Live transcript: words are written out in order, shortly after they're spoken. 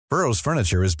Burrow's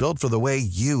furniture is built for the way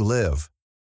you live.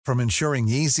 From ensuring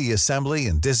easy assembly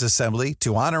and disassembly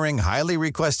to honoring highly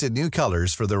requested new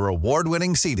colors for their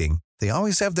award-winning seating, they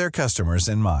always have their customers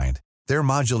in mind. Their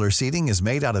modular seating is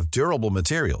made out of durable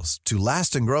materials to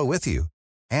last and grow with you.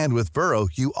 And with Burrow,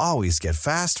 you always get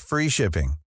fast, free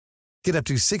shipping. Get up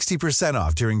to 60%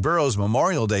 off during Burrow's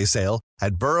Memorial Day sale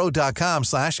at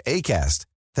burrow.com/ACAST.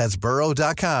 That's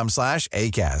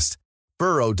burrow.com/ACAST.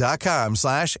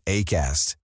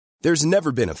 burrow.com/ACAST. There's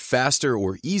never been a faster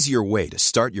or easier way to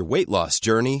start your weight loss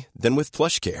journey than with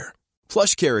PlushCare.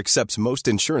 PlushCare accepts most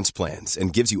insurance plans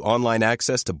and gives you online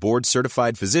access to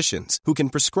board-certified physicians who can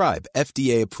prescribe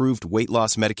FDA-approved weight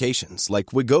loss medications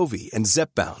like Wegovy and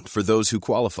Zepbound for those who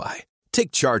qualify.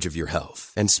 Take charge of your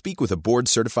health and speak with a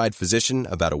board-certified physician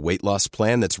about a weight loss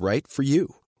plan that's right for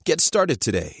you. Get started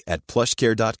today at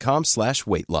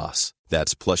plushcare.com/weight loss.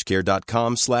 That's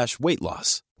plushcare.com/weight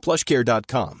loss.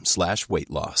 plushcare.com/weight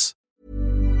loss.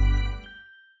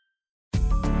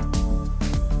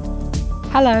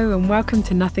 Hello and welcome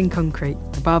to Nothing Concrete,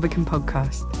 the Barbican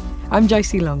podcast. I'm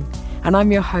Josie Long and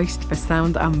I'm your host for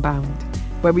Sound Unbound,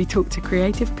 where we talk to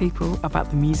creative people about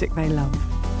the music they love.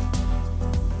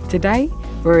 Today,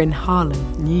 we're in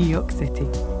Harlem, New York City,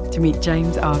 to meet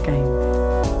James Argane.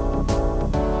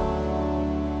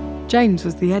 James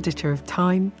was the editor of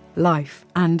Time, Life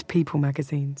and People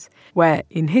magazines, where,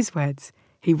 in his words,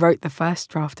 he wrote the first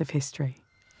draft of history.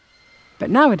 But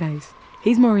nowadays,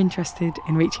 he's more interested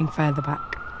in reaching further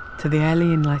back, to the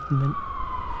early Enlightenment.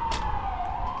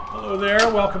 Hello there,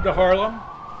 welcome to Harlem.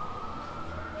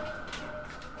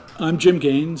 I'm Jim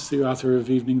Gaines, the author of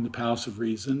Evening in the Palace of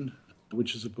Reason,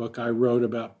 which is a book I wrote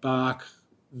about Bach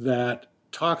that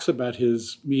talks about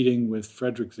his meeting with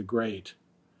Frederick the Great,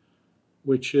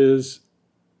 which is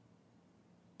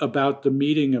about the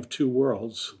meeting of two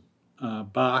worlds,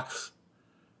 Bach's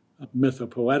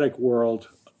mythopoetic world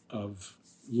of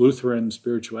Lutheran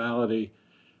spirituality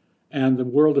and the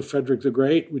world of Frederick the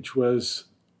Great, which was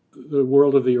the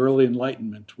world of the early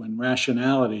Enlightenment, when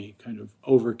rationality kind of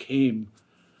overcame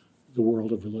the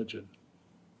world of religion.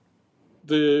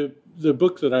 The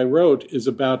book that I wrote is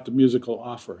about the musical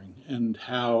offering and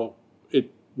how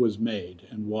it was made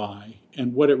and why,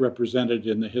 and what it represented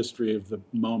in the history of the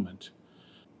moment.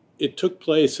 It took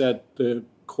place at the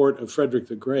court of Frederick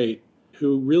the Great,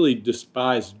 who really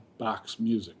despised Bach's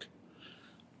music.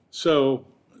 So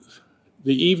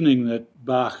the evening that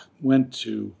Bach went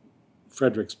to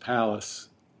Frederick's palace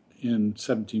in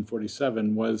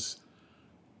 1747 was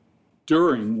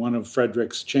during one of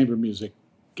Frederick's chamber music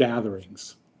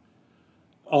gatherings.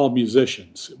 All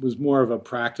musicians. It was more of a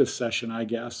practice session, I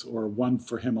guess, or one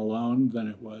for him alone than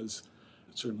it was.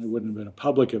 It certainly wouldn't have been a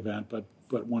public event, but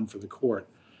one for the court.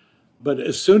 But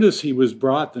as soon as he was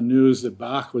brought the news that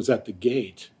Bach was at the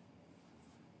gate,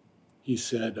 he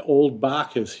said, "Old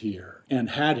Bach is here," and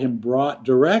had him brought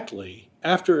directly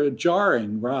after a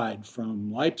jarring ride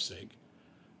from Leipzig.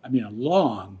 I mean, a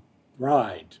long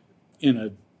ride in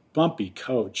a bumpy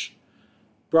coach,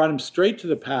 brought him straight to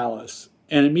the palace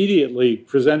and immediately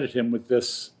presented him with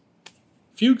this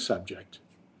fugue subject.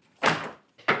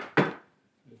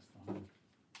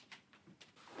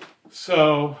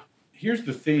 So here's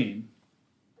the theme.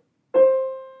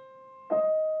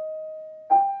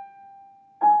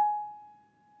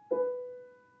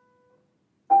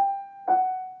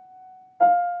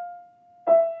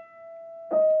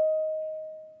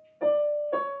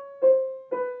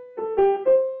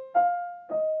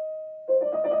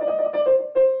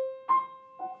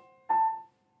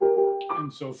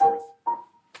 And so forth.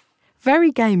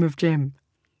 Very game of Jim.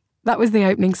 That was the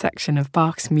opening section of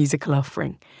Bach's musical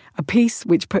offering, a piece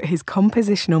which put his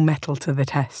compositional mettle to the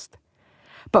test.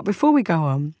 But before we go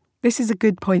on, this is a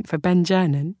good point for Ben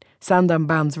Jernan, Sound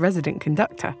Unbound's resident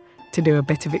conductor, to do a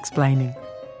bit of explaining.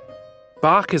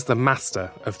 Bach is the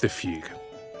master of the fugue.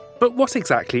 But what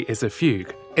exactly is a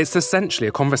fugue? It's essentially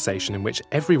a conversation in which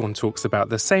everyone talks about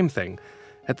the same thing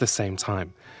at the same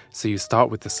time. So you start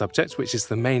with the subject, which is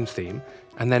the main theme,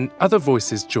 and then other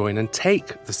voices join and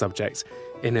take the subject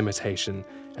in imitation,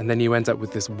 and then you end up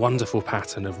with this wonderful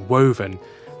pattern of woven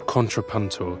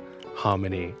contrapuntal,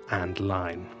 harmony, and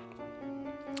line.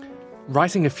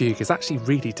 Writing a fugue is actually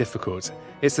really difficult.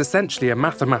 It's essentially a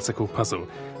mathematical puzzle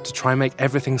to try and make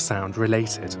everything sound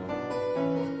related.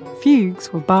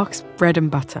 Fugues were Bach's bread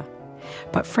and butter,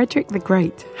 but Frederick the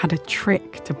Great had a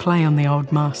trick to play on the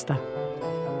old master.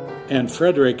 And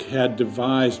Frederick had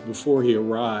devised, before he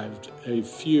arrived, a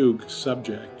fugue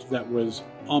subject that was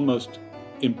almost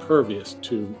impervious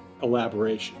to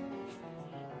elaboration.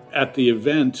 At the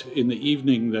event in the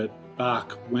evening that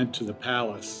Bach went to the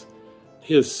palace,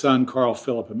 his son, Carl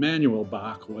Philipp Emanuel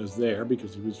Bach, was there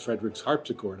because he was Frederick's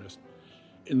harpsichordist.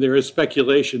 And there is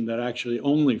speculation that actually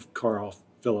only Carl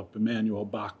Philipp Emanuel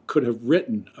Bach could have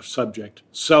written a subject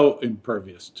so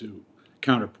impervious to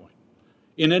counterpoint.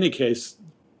 In any case,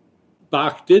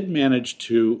 Bach did manage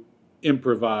to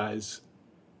improvise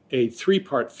a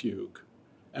 3-part fugue,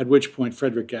 at which point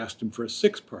Frederick asked him for a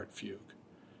 6-part fugue.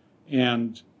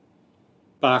 And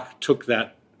Bach took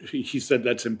that, he said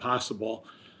that's impossible,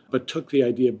 but took the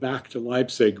idea back to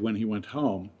Leipzig when he went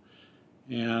home.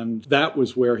 And that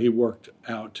was where he worked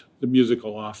out the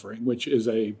musical offering, which is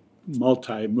a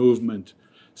multi-movement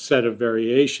set of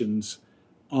variations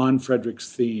on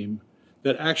Frederick's theme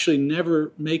that actually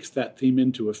never makes that theme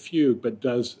into a fugue, but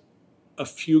does a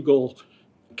fugal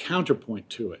counterpoint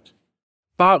to it.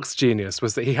 Bach's genius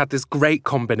was that he had this great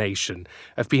combination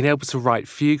of being able to write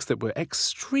fugues that were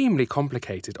extremely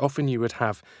complicated. Often you would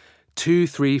have 2,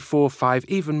 3, 4, 5,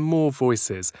 even more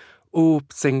voices, all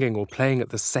singing or playing at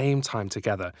the same time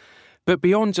together. But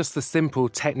beyond just the simple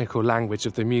technical language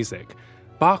of the music,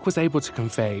 Bach was able to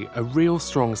convey a real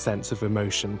strong sense of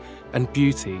emotion and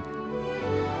beauty.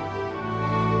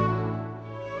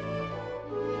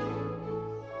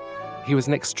 He was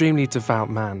an extremely devout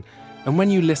man, and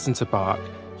when you listen to Bach,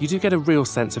 you do get a real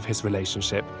sense of his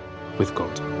relationship with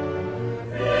God.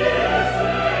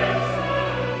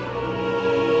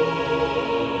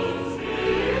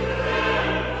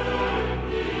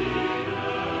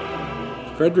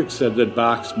 Frederick said that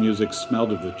Bach's music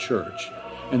smelled of the church,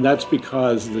 and that's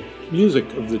because the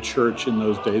music of the church in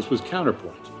those days was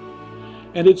counterpoint.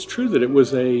 And it's true that it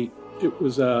was a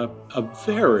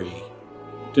very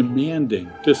demanding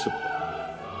discipline.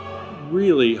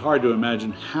 Really hard to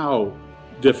imagine how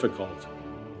difficult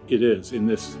it is in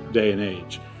this day and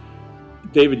age.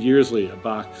 David Yearsley, a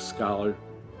Bach scholar,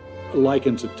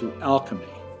 likens it to alchemy.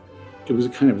 It was a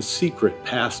kind of a secret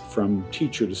passed from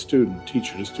teacher to student,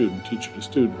 teacher to student, teacher to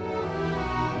student.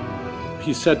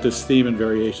 He set this theme and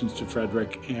variations to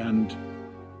Frederick and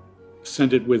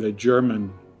sent it with a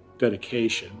German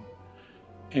dedication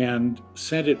and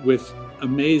sent it with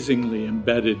amazingly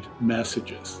embedded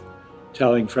messages,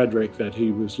 telling Frederick that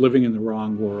he was living in the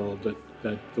wrong world,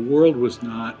 that the world was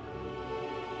not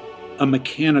a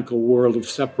mechanical world of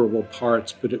separable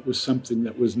parts, but it was something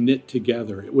that was knit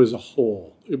together. It was a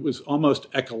whole. It was almost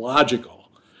ecological.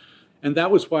 And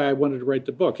that was why I wanted to write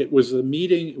the book. It was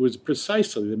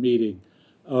precisely the meeting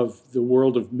of the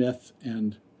world of myth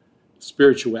and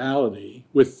spirituality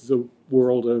with the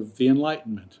world of the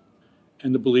Enlightenment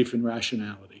and the belief in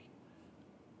rationality.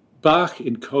 Bach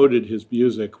encoded his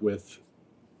music with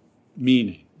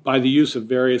meaning. By the use of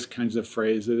various kinds of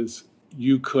phrases,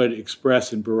 you could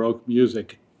express in Baroque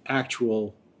music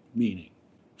actual meaning.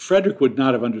 Frederick would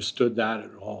not have understood that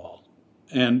at all.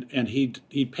 And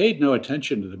he paid no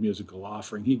attention to the musical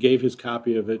offering. He gave his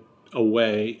copy of it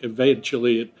away.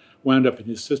 Eventually, it wound up in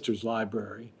his sister's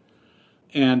library.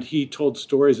 And he told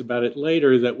stories about it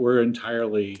later that were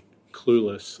entirely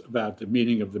clueless about the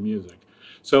meaning of the music.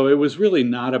 So it was really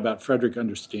not about Frederick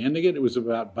understanding it. It was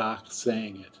about Bach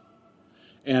saying it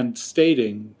and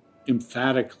stating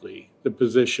emphatically the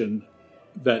position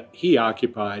that he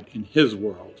occupied in his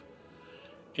world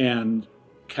and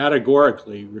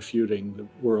categorically refuting the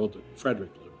world that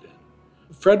Frederick lived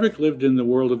in. Frederick lived in the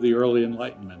world of the early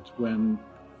Enlightenment when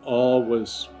all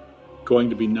was going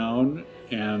to be known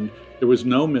and there was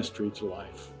no mystery to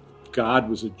life. God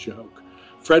was a joke.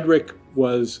 Frederick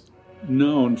was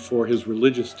known for his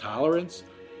religious tolerance,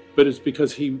 but it's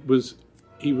because he was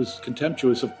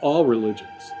contemptuous of all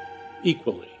religions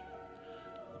equally.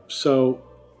 So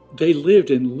they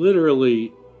lived in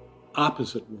literally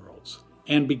opposite worlds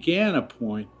and began a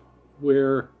point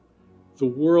where the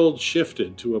world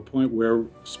shifted to a point where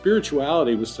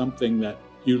spirituality was something that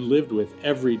you lived with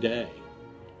every day.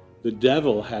 The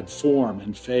devil had form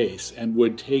and face and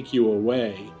would take you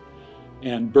away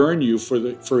and burn you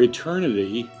for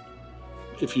eternity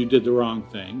if you did the wrong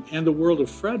thing. And the world of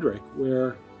Frederick,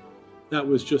 where that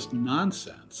was just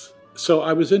nonsense. So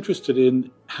I was interested in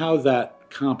how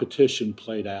that competition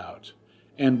played out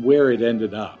and where it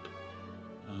ended up.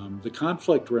 The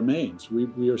conflict remains.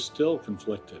 We are still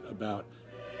conflicted about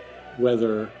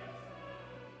whether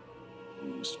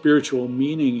spiritual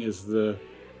meaning is the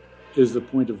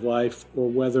point of life or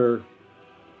whether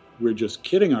we're just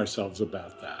kidding ourselves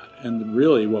about that. And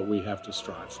really what we have to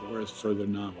strive for is further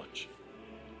knowledge.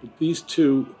 But these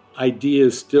two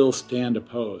ideas still stand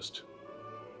opposed.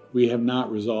 We have not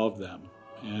resolved them,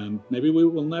 and maybe we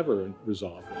will never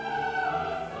resolve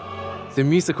them. the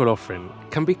musical offering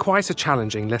can be quite a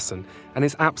challenging listen, and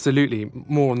is absolutely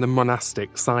more on the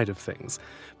monastic side of things.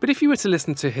 But if you were to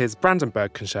listen to his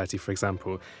Brandenburg Concerti, for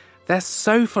example, they're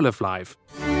so full of life.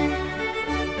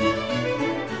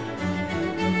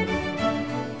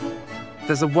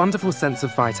 There's a wonderful sense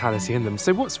of vitality in them.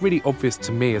 So what's really obvious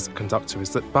to me as a conductor is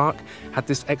that Bach had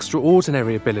this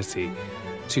extraordinary ability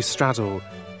to straddle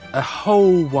a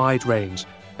whole wide range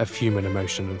of human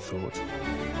emotion and thought.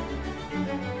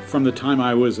 From the time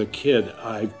I was a kid,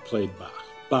 I've played Bach.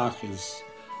 Bach is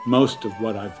most of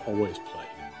what I've always played.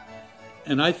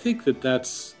 And I think that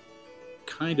that's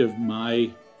kind of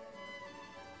my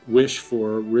wish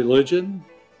for religion,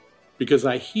 because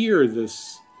I hear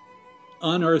this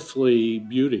unearthly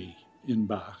beauty in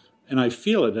Bach, and I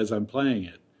feel it as I'm playing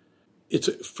it. It's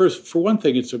for one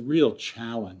thing, it's a real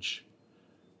challenge,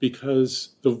 because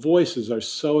the voices are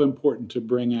so important to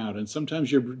bring out, and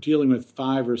sometimes you're dealing with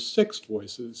 5 or 6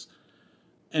 voices,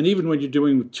 and even when you're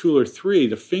doing with 2 or 3,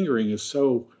 the fingering is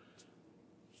so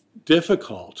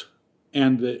difficult,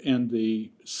 and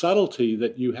the subtlety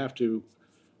that you have to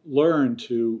learn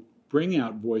to bring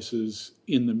out voices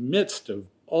in the midst of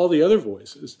all the other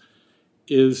voices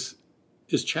is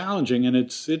challenging, and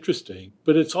it's interesting.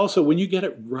 But it's also, when you get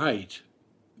it right,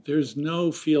 there's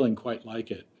no feeling quite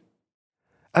like it.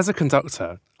 As a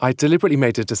conductor, I deliberately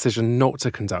made a decision not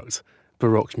to conduct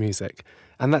Baroque music,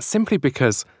 and that's simply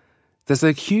because there's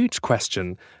a huge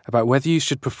question about whether you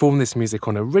should perform this music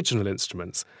on original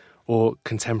instruments or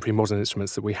contemporary modern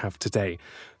instruments that we have today.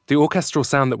 The orchestral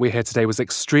sound that we hear today was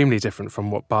extremely different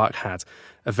from what Bach had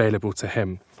available to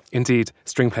him. Indeed,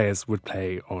 string players would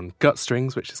play on gut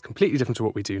strings, which is completely different to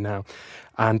what we do now.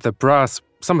 And the brass,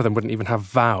 some of them wouldn't even have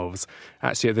valves,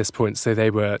 actually, at this point, so they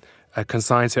were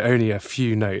consigned to only a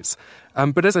few notes.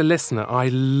 But as a listener, I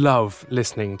love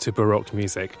listening to Baroque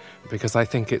music because I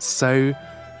think it's so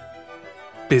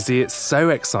busy, it's so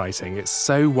exciting, it's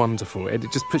so wonderful. It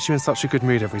just puts you in such a good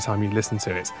mood every time you listen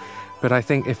to it. But I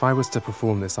think if I was to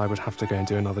perform this, I would have to go and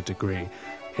do another degree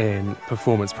in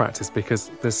performance practice, because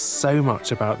there's so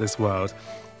much about this world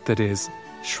that is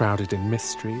shrouded in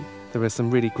mystery. There are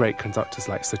some really great conductors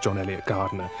like Sir John Eliot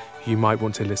Gardiner, who you might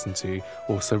want to listen to,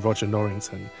 or Sir Roger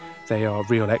Norrington. They are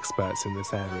real experts in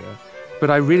this area.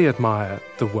 But I really admire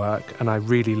the work, and I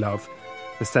really love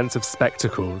the sense of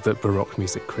spectacle that Baroque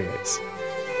music creates.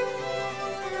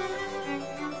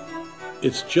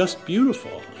 It's just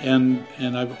beautiful, and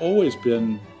I've always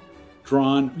been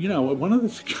drawn. One of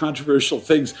the controversial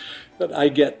things that I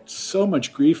get so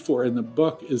much grief for in the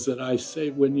book is that I say,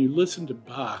 when you listen to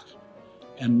Bach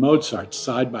and Mozart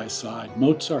side by side,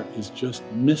 Mozart is just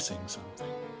missing something.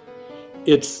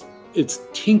 It's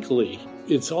tinkly,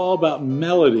 it's all about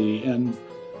melody, and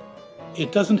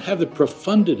it doesn't have the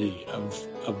profundity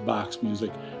of Bach's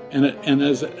music. And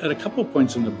as at a couple of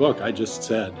points in the book, I just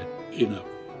said,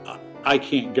 I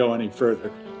can't go any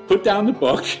further. Put down the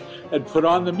book and put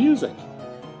on the music.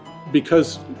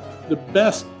 Because the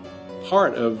best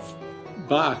part of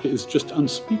Bach is just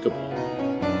unspeakable.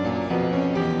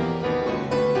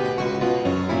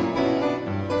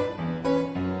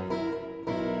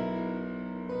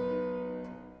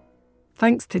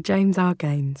 Thanks to James R.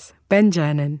 Gaines, Ben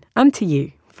Jernan, and to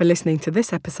you for listening to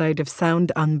this episode of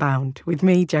Sound Unbound with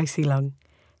me, Josie Long.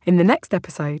 In the next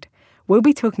episode, we'll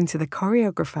be talking to the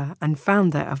choreographer and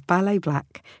founder of Ballet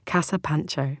Black, Casa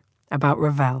Pancho, about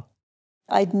Ravel.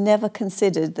 I'd never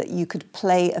considered that you could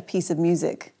play a piece of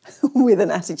music with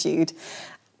an attitude.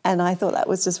 And I thought that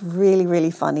was just really,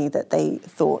 really funny that they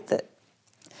thought that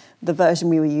the version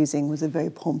we were using was a very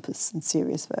pompous and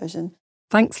serious version.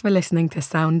 Thanks for listening to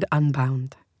Sound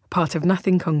Unbound, part of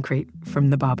Nothing Concrete from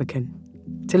The Barbican.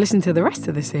 To listen to the rest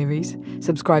of the series,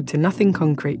 subscribe to Nothing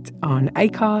Concrete on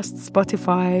Acast,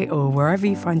 Spotify, or wherever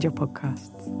you find your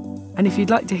podcasts. And if you'd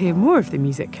like to hear more of the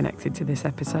music connected to this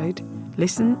episode,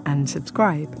 listen and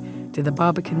subscribe to the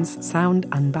Barbican's Sound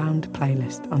Unbound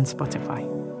playlist on Spotify.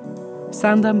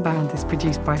 Sound Unbound is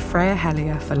produced by Freya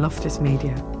Hellier for Loftus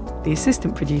Media. The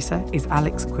assistant producer is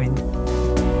Alex Quinn.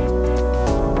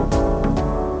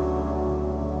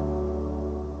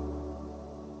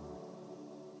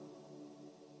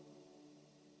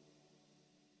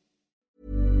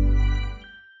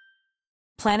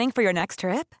 Planning for your next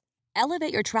trip?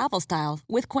 Elevate your travel style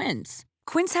with Quince.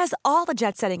 Quince has all the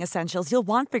jet-setting essentials you'll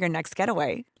want for your next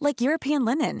getaway, like European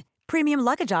linen, premium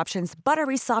luggage options,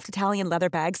 buttery soft Italian leather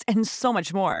bags, and so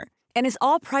much more. And is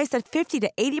all priced at 50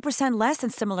 to 80% less than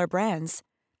similar brands.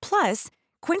 Plus,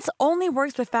 Quince only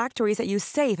works with factories that use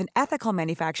safe and ethical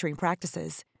manufacturing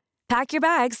practices. Pack your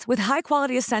bags with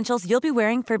high-quality essentials you'll be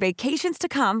wearing for vacations to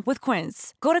come with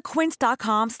Quince. Go to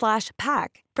quince.com/pack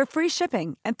for free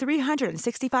shipping and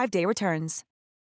 365-day returns.